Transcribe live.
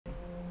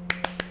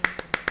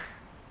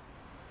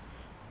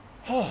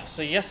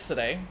So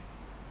yesterday,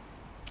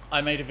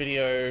 I made a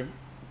video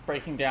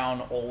breaking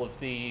down all of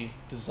the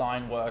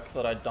design work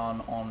that I'd done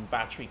on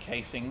battery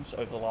casings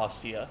over the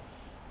last year.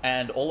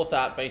 And all of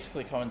that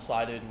basically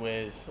coincided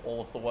with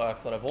all of the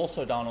work that I've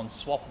also done on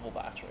swappable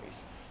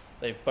batteries.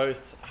 They've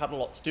both had a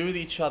lot to do with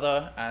each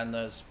other, and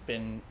there's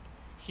been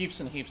heaps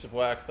and heaps of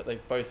work, but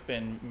they've both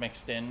been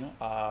mixed in.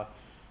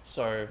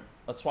 So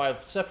that's why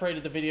I've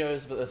separated the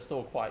videos, but they're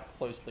still quite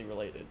closely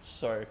related.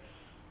 So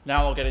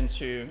now I'll get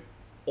into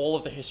all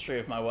of the history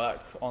of my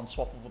work on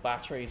swappable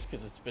batteries,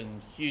 because it's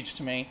been huge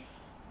to me,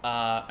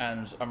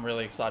 and I'm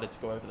really excited to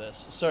go over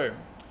this. So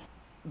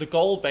the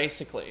goal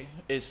basically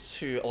is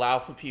to allow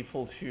for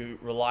people to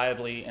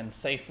reliably and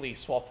safely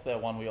swap their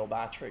one-wheel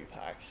battery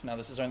pack. Now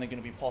this is only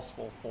going to be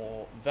possible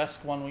for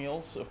VESC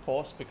Onewheels, of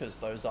course,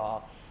 because those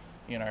are,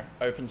 you know,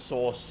 open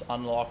source,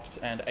 unlocked,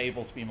 and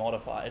able to be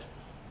modified.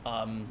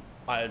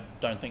 I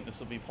don't think this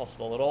will be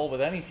possible at all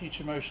with any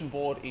future motion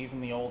board,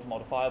 even the old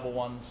modifiable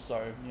ones,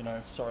 so, you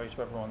know, sorry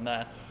to everyone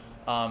there.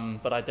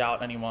 But I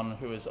doubt anyone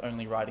who is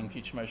only riding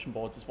future motion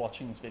boards is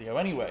watching this video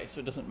anyway,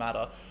 so it doesn't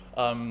matter.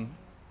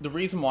 The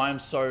reason why I'm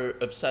so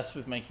obsessed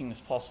with making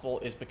this possible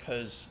is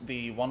because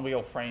the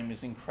one-wheel frame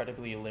is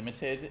incredibly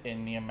limited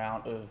in the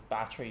amount of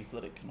batteries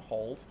that it can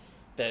hold.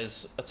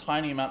 There's a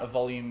tiny amount of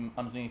volume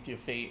underneath your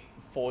feet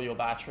for your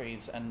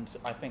batteries, and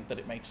I think that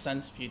it makes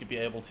sense for you to be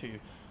able to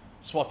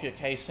swap your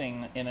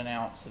casing in and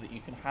out so that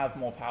you can have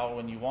more power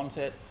when you want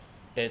it.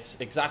 It's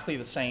exactly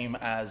the same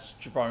as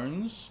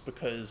drones,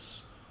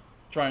 because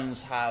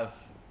drones have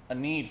a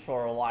need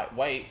for a light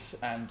weight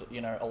and,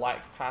 you know, a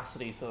light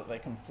capacity so that they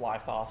can fly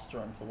faster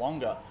and for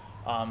longer.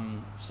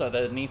 So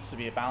there needs to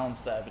be a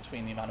balance there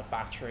between the amount of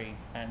battery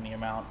and the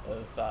amount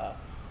of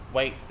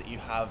weight that you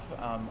have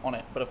on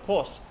it. But of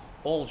course,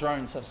 all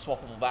drones have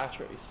swappable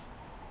batteries.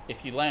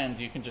 If you land,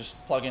 you can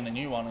just plug in a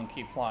new one and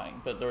keep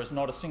flying. But there is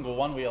not a single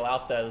one wheel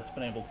out there that's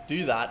been able to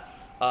do that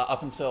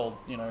up until,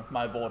 you know,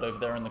 my board over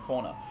there in the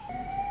corner.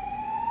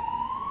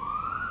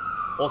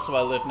 Also,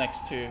 I live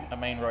next to a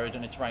main road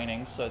and it's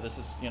raining, so this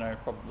is, you know,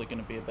 probably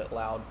going to be a bit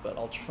loud, but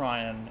I'll try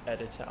and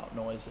edit out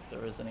noise if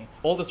there is any.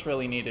 All that's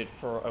really needed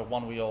for a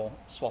one-wheel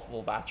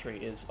swappable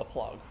battery is a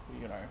plug.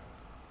 You know,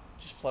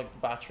 just plug the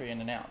battery in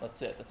and out.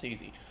 That's it. That's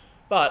easy.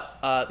 But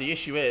the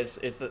issue is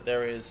that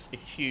there is a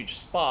huge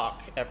spark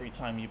every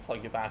time you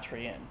plug your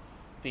battery in.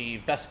 The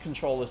VESC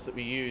controllers that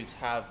we use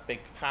have big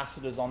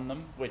capacitors on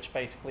them, which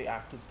basically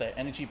act as their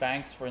energy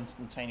banks for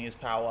instantaneous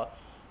power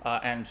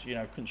and, you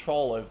know,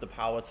 control over the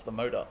power to the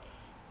motor.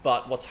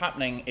 But what's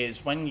happening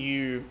is when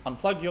you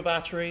unplug your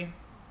battery,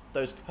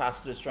 those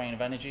capacitors drain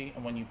of energy,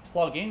 and when you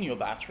plug in your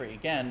battery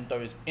again,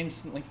 those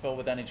instantly fill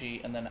with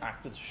energy and then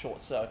act as a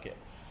short circuit.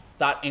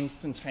 That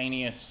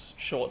instantaneous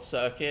short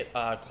circuit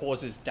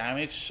causes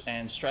damage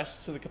and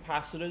stress to the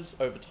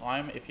capacitors over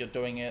time. If you're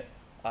doing it,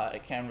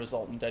 it can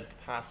result in dead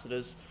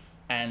capacitors.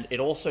 And it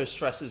also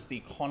stresses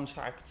the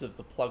contacts of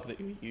the plug that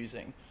you're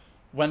using.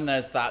 When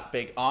there's that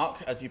big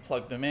arc, as you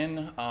plug them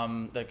in,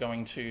 they're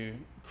going to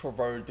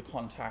corrode the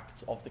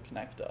contacts of the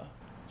connector.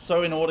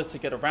 So in order to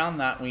get around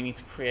that, we need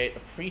to create a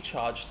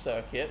pre-charge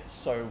circuit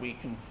so we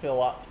can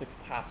fill up the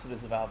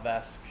capacitors of our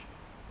VESC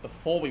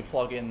before we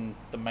plug in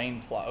the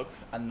main plug,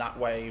 and that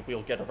way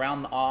we'll get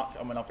around the arc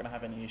and we're not going to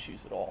have any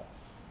issues at all.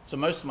 So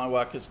most of my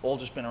work has all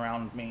just been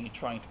around me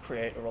trying to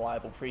create a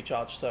reliable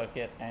pre-charge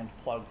circuit and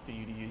plug for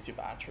you to use your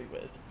battery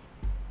with.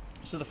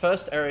 So the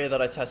first area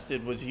that I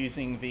tested was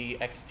using the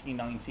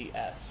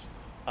XT90S.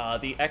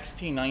 The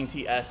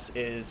XT90S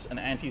is an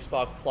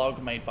anti-spark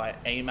plug made by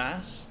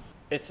AMAS.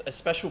 It's a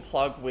special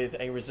plug with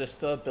a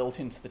resistor built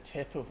into the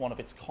tip of one of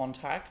its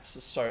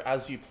contacts. So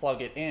as you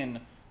plug it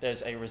in,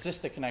 there's a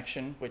resistor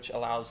connection which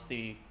allows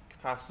the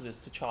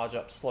capacitors to charge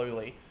up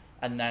slowly,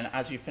 and then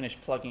as you finish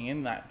plugging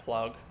in that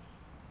plug,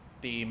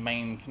 the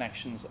main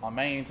connections are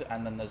made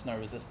and then there's no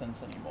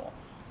resistance anymore.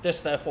 This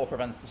therefore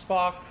prevents the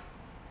spark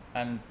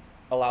and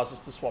allows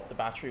us to swap the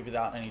battery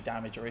without any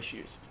damage or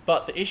issues.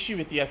 But the issue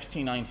with the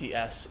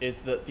XT90S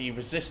is that the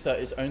resistor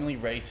is only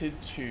rated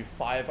to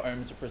 5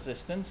 ohms of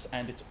resistance,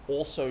 and it's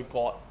also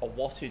got a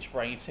wattage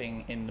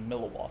rating in the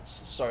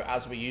milliwatts. So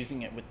as we're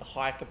using it with the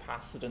high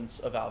capacitance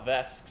of our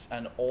VESCs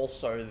and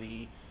also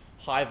the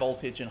high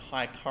voltage and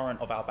high current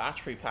of our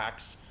battery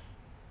packs,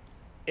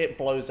 it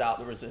blows out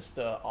the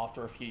resistor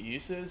after a few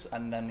uses,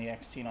 and then the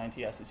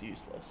XT90S is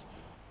useless.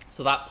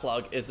 So that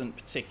plug isn't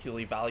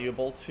particularly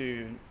valuable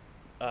to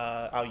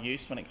our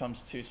use when it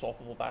comes to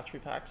swappable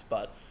battery packs,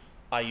 but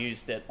I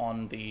used it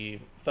on the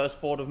first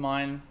board of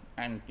mine,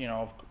 and, you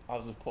know, I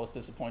was of course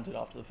disappointed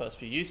after the first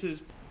few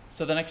uses.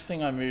 So the next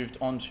thing I moved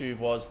on to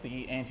was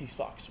the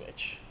anti-spark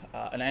switch.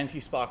 An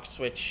anti-spark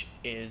switch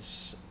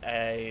is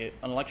an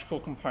electrical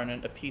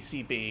component, a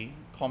PCB,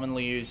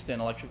 commonly used in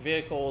electric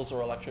vehicles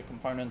or electric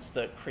components,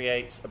 that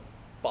creates a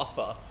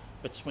buffer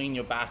between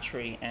your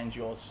battery and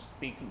your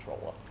speed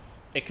controller.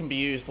 It can be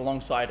used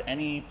alongside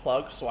any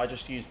plug, so I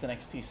just used an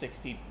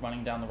XT60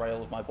 running down the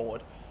rail of my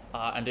board,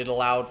 and it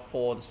allowed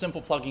for the simple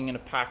plugging in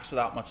of packs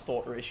without much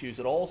thought or issues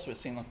at all, so it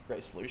seemed like a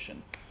great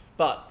solution.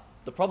 But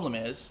the problem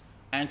is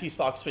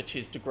anti-spark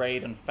switches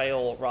degrade and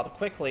fail rather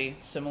quickly,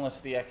 similar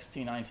to the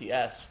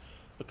XT90S,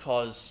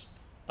 because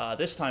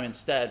this time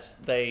instead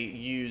they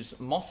use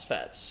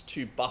MOSFETs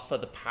to buffer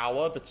the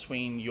power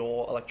between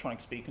your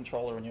electronic speed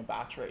controller and your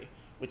battery,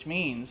 which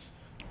means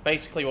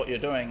basically what you're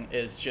doing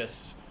is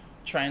just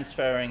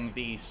transferring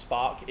the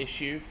spark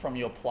issue from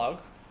your plug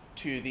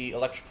to the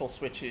electrical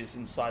switches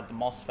inside the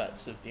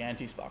MOSFETs of the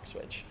anti-spark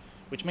switch,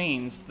 which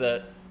means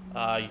that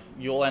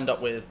you'll end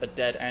up with a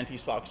dead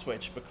anti-spark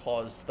switch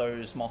because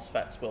those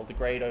MOSFETs will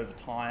degrade over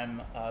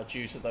time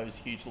due to those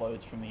huge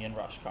loads from the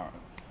inrush current.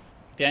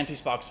 The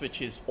anti-spark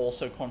switches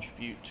also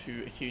contribute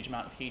to a huge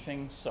amount of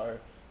heating, so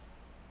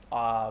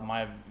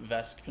my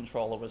VESC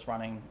controller was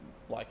running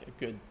like a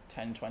good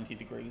 10-20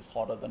 degrees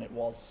hotter than it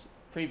was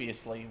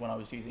previously when I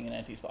was using an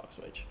anti-spark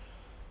switch.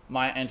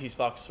 My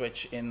anti-spark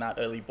switch in that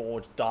early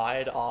board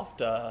died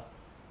after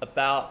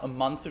about a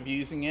month of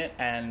using it,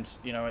 and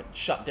it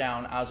shut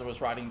down as I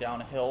was riding down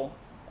a hill,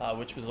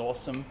 which was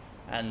awesome,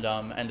 and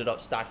ended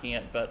up stacking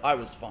it, but I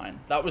was fine.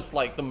 That was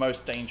like the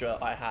most danger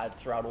I had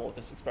throughout all of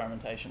this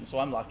experimentation, so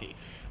I'm lucky.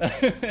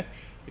 It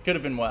could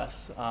have been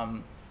worse.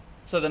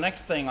 So the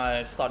next thing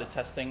I started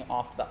testing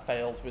after that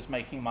failed was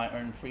making my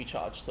own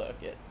pre-charge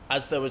circuit.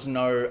 As there was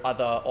no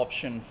other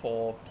option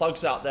for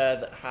plugs out there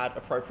that had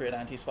appropriate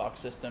anti-spark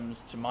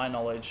systems, to my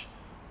knowledge,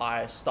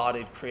 I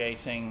started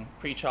creating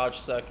pre-charge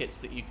circuits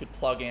that you could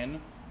plug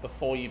in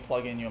before you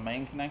plug in your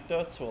main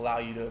connector to allow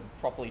you to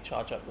properly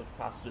charge up the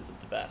capacitors of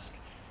the VESC.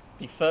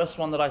 The first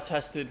one that I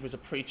tested was a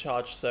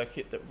pre-charge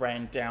circuit that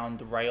ran down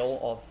the rail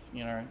of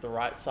the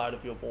right side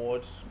of your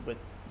board with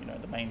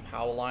the main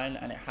power line,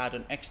 and it had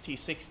an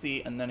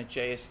XT60 and then a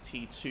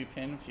JST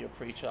 2-pin for your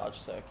pre-charge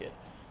circuit.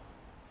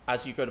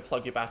 As you go to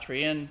plug your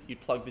battery in, you'd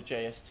plug the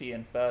JST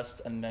in first,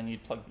 and then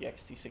you'd plug the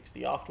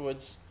XT60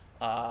 afterwards.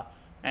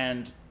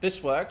 And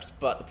this worked,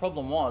 but the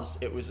problem was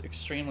it was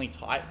extremely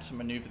tight to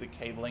maneuver the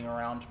cabling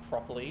around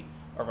properly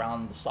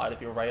around the side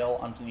of your rail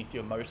underneath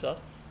your motor.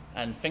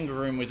 And finger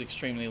room was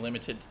extremely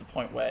limited to the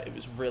point where it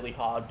was really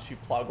hard to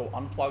plug or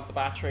unplug the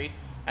battery,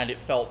 and it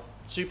felt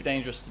super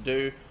dangerous to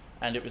do,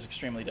 and it was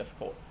extremely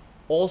difficult.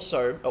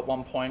 Also, at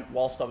one point,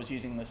 whilst I was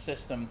using this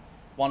system,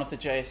 one of the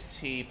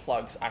JST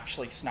plugs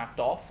actually snapped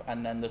off,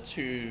 and then the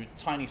two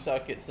tiny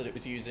circuits that it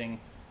was using,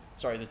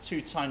 the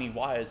two tiny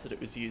wires that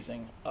it was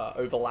using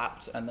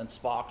overlapped and then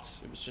sparked.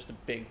 It was just a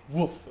big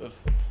woof of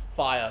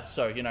fire.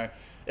 So,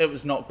 it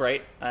was not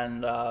great,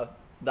 and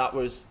that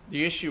was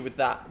the issue with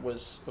that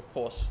was, of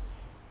course,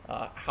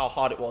 how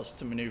hard it was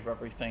to maneuver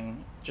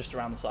everything just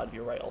around the side of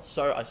your rail.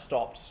 So I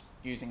stopped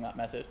using that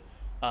method,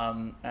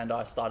 and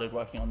I started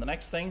working on the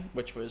next thing,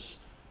 which was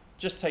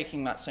just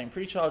taking that same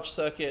pre-charge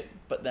circuit,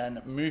 but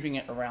then moving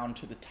it around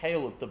to the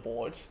tail of the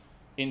board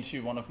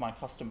into one of my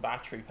custom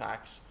battery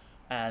packs,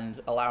 and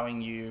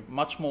allowing you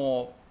much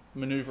more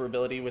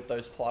maneuverability with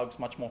those plugs,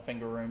 much more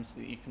finger room so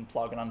that you can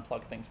plug and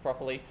unplug things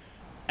properly.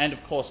 And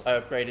of course, I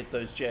upgraded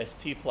those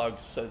JST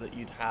plugs so that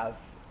you'd have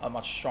a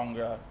much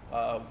stronger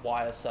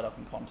wire setup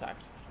and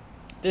contact.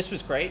 This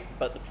was great,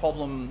 but the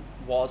problem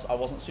was I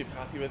wasn't super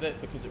happy with it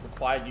because it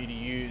required you to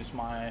use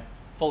my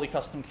fully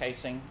custom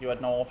casing. You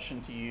had no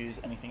option to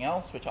use anything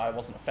else, which I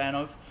wasn't a fan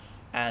of.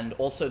 And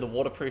also the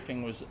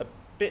waterproofing was a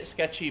bit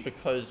sketchy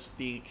because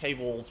the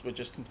cables were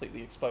just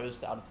completely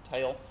exposed out of the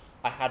tail.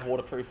 I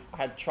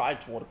had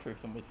tried to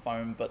waterproof them with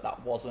foam, but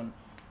that wasn't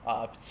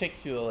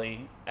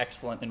particularly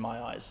excellent in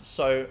my eyes.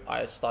 So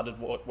I started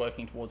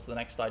working towards the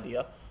next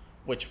idea,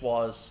 which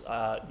was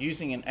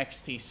using an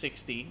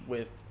XT60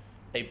 with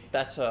a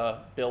better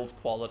build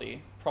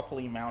quality,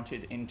 properly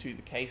mounted into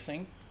the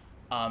casing,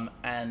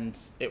 and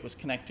it was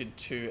connected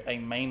to a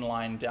main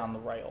line down the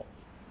rail.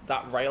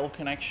 That rail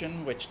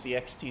connection, which the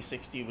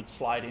XT60 would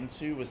slide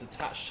into, was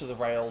attached to the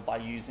rail by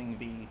using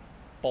the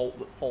bolt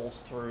that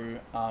falls through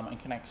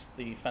and connects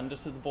the fender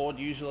to the board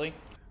usually.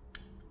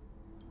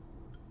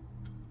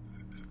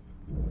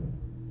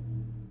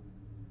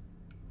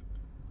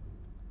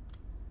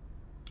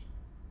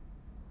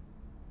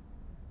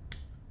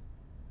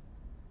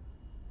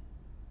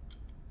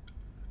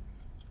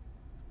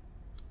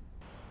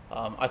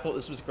 I thought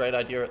this was a great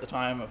idea at the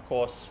time. Of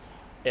course,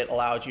 it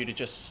allowed you to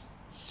just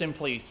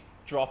simply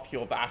drop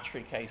your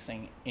battery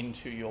casing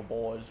into your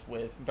board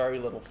with very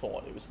little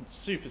thought. It was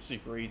super,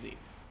 super easy.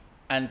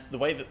 And the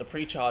way that the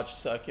pre-charge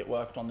circuit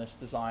worked on this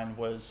design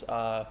was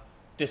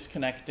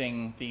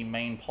disconnecting the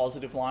main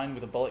positive line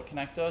with a bullet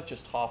connector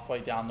just halfway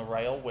down the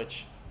rail,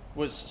 which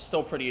was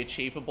still pretty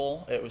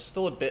achievable. It was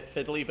still a bit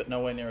fiddly, but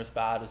nowhere near as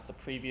bad as the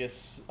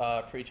previous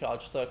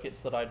pre-charge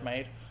circuits that I'd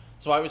made.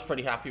 So I was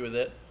pretty happy with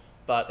it.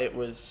 But it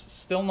was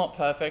still not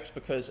perfect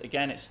because,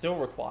 again, it still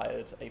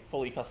required a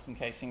fully custom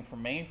casing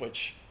from me,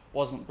 which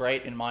wasn't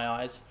great in my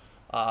eyes.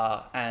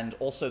 And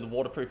also the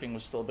waterproofing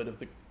was still a bit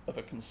of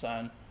a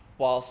concern.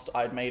 Whilst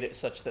I'd made it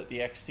such that the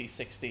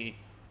XT60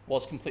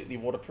 was completely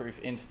waterproof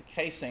into the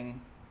casing,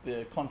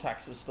 the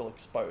contacts were still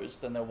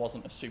exposed, and there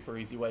wasn't a super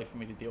easy way for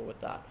me to deal with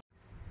that.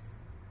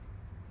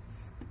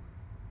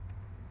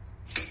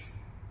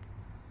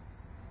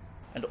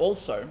 And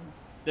also,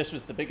 this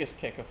was the biggest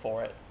kicker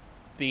for it,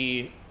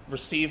 the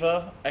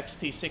receiver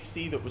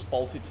XT60 that was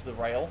bolted to the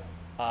rail.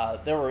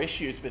 There were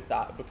issues with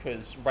that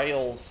because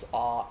rails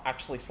are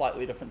actually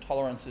slightly different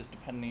tolerances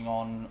depending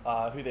on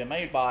who they're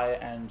made by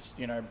and,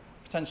 you know,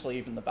 potentially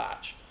even the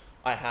batch.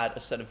 I had a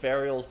set of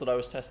varials that I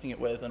was testing it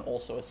with and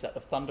also a set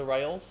of Thunder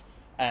rails,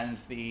 and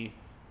the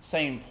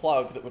same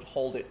plug that would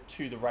hold it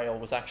to the rail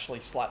was actually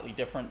slightly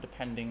different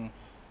depending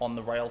on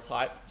the rail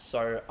type.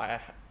 So I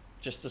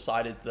just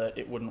decided that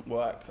it wouldn't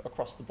work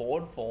across the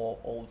board for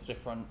all the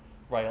different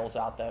rails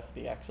out there for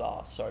the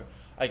XR. So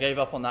I gave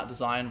up on that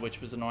design,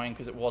 which was annoying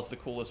because it was the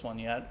coolest one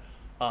yet.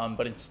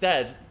 But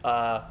instead,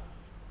 I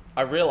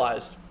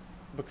realized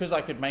because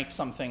I could make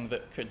something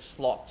that could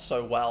slot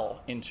so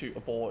well into a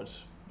board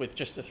with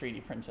just a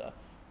 3D printer,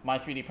 my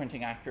 3D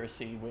printing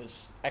accuracy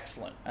was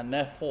excellent. And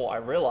therefore I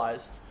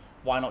realized,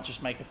 why not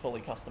just make a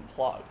fully custom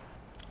plug?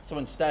 So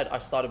instead I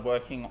started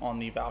working on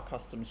the VOW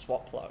Custom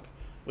Swap Plug,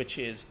 which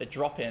is a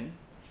drop-in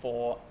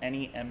for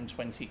any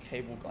M20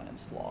 cable gland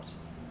slot,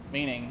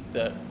 meaning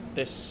that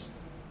this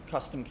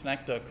custom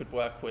connector could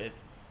work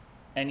with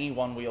any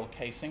one-wheel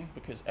casing,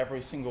 because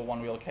every single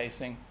one-wheel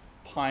casing,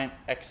 Pint,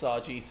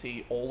 XR,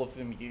 GT, all of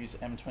them use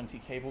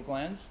M20 cable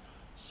glands.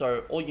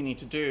 So all you need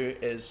to do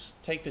is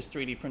take this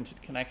 3D printed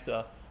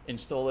connector,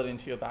 install it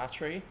into your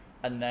battery,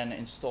 and then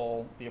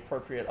install the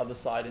appropriate other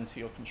side into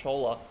your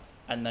controller,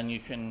 and then you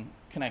can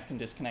connect and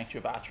disconnect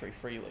your battery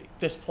freely.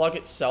 This plug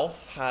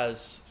itself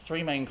has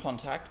 3 main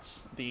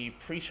contacts. The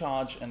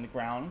pre-charge and the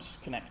ground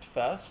connect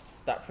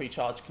first. That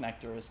pre-charge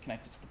connector is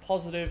connected to the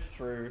positive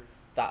through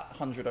that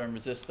 100 ohm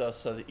resistor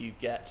so that you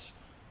get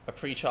a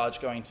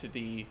pre-charge going to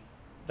the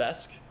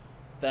VESC.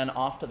 Then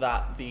after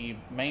that, the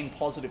main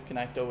positive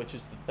connector, which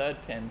is the 3rd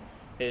pin,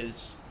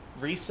 is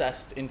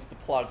recessed into the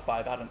plug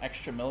by about an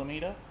extra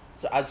millimeter.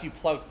 So as you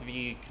plug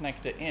the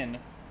connector in,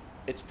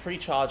 it's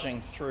pre-charging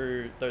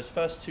through those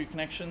first 2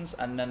 connections,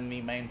 and then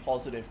the main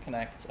positive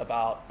connects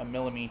about a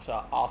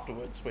millimeter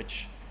afterwards,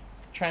 which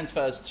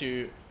transfers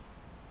to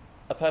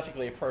a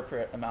perfectly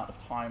appropriate amount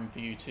of time for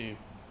you to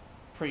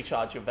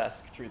pre-charge your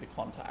VESC through the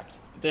contact.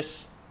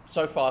 This,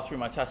 so far through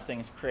my testing,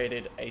 has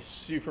created a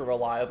super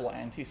reliable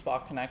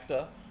anti-spark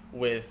connector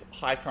with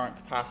high current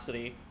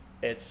capacity.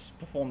 It's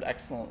performed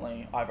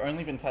excellently. I've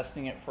only been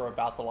testing it for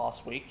about the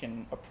last week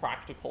in a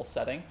practical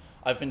setting.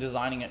 I've been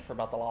designing it for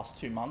about the last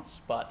 2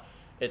 months, but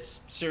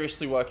it's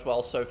seriously worked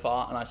well so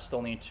far, and I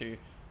still need to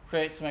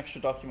create some extra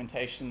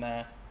documentation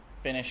there,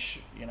 finish,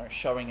 you know,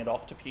 showing it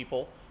off to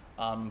people,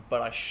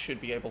 but I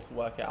should be able to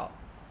work out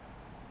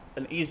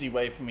an easy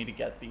way for me to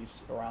get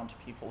these around to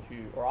people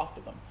who are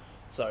after them.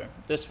 So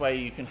this way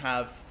you can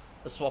have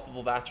a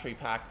swappable battery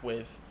pack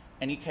with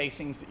any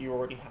casings that you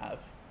already have,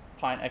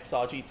 Pint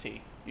XR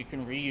GT. You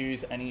can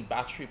reuse any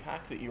battery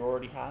pack that you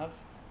already have,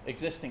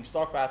 existing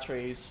stock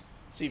batteries,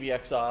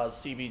 CBXRs,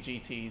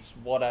 CBGTs,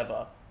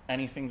 whatever,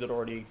 anything that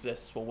already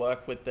exists will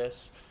work with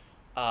this.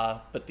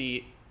 But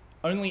the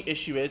only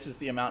issue is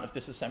the amount of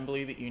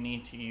disassembly that you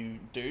need to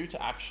do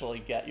to actually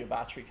get your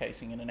battery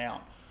casing in and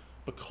out.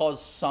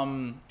 Because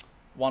some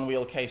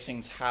one-wheel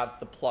casings have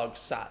the plug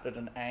sat at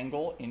an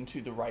angle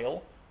into the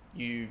rail,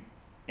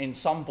 in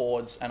some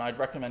boards, and I'd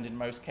recommend in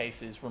most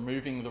cases,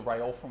 removing the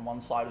rail from one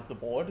side of the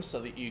board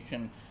so that you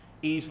can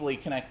easily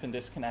connect and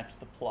disconnect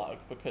the plug,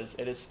 because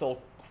it is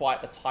still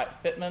quite a tight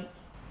fitment.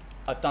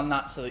 I've done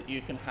that so that you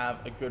can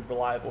have a good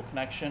reliable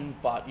connection,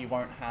 but you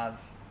won't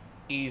have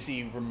an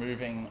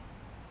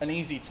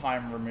easy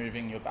time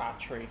removing your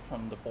battery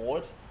from the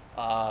board.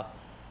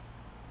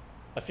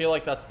 I feel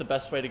like that's the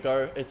best way to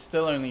go. It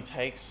still only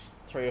takes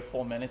 3 or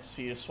 4 minutes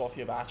for you to swap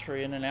your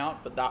battery in and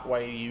out, but that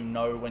way you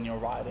know when you're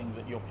riding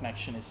that your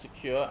connection is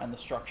secure and the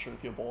structure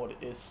of your board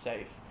is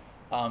safe.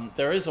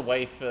 There is a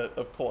way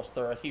of course,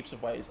 there are heaps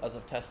of ways, as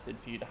I've tested,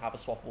 for you to have a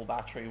swappable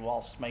battery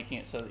whilst making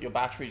it so that your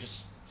battery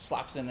just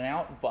slaps in and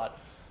out, but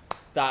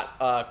that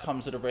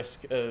comes at a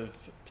risk of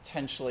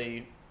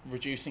potentially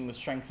reducing the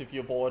strength of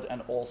your board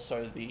and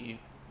also the,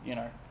 you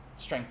know,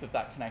 strength of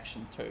that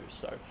connection too.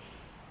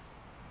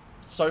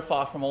 So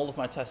far from all of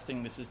my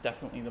testing, this is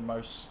definitely the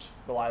most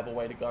reliable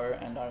way to go,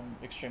 and I'm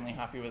extremely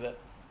happy with it.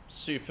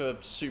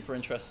 Super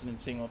interested in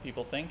seeing what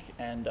people think,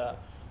 and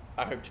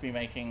I hope to be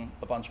making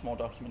a bunch more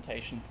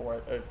documentation for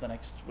it over the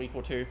next week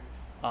or 2.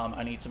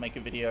 I need to make a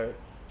video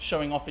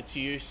showing off its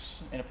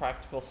use in a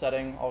practical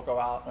setting. I'll go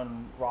out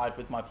and ride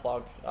with my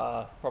plug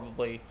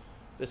probably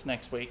this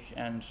next week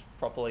and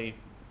properly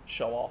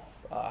show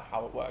off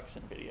how it works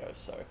in video.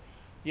 So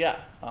yeah,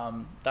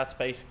 that's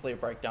basically a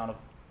breakdown of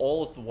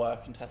all of the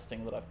work and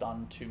testing that I've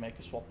done to make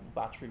a swappable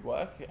battery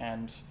work,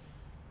 and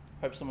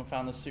hope someone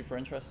found this super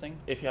interesting.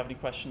 If you have any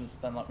questions,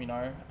 then let me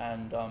know,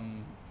 and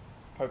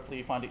hopefully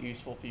you find it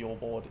useful for your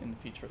board in the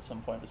future at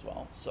some point as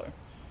well. So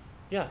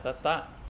yeah, that's that.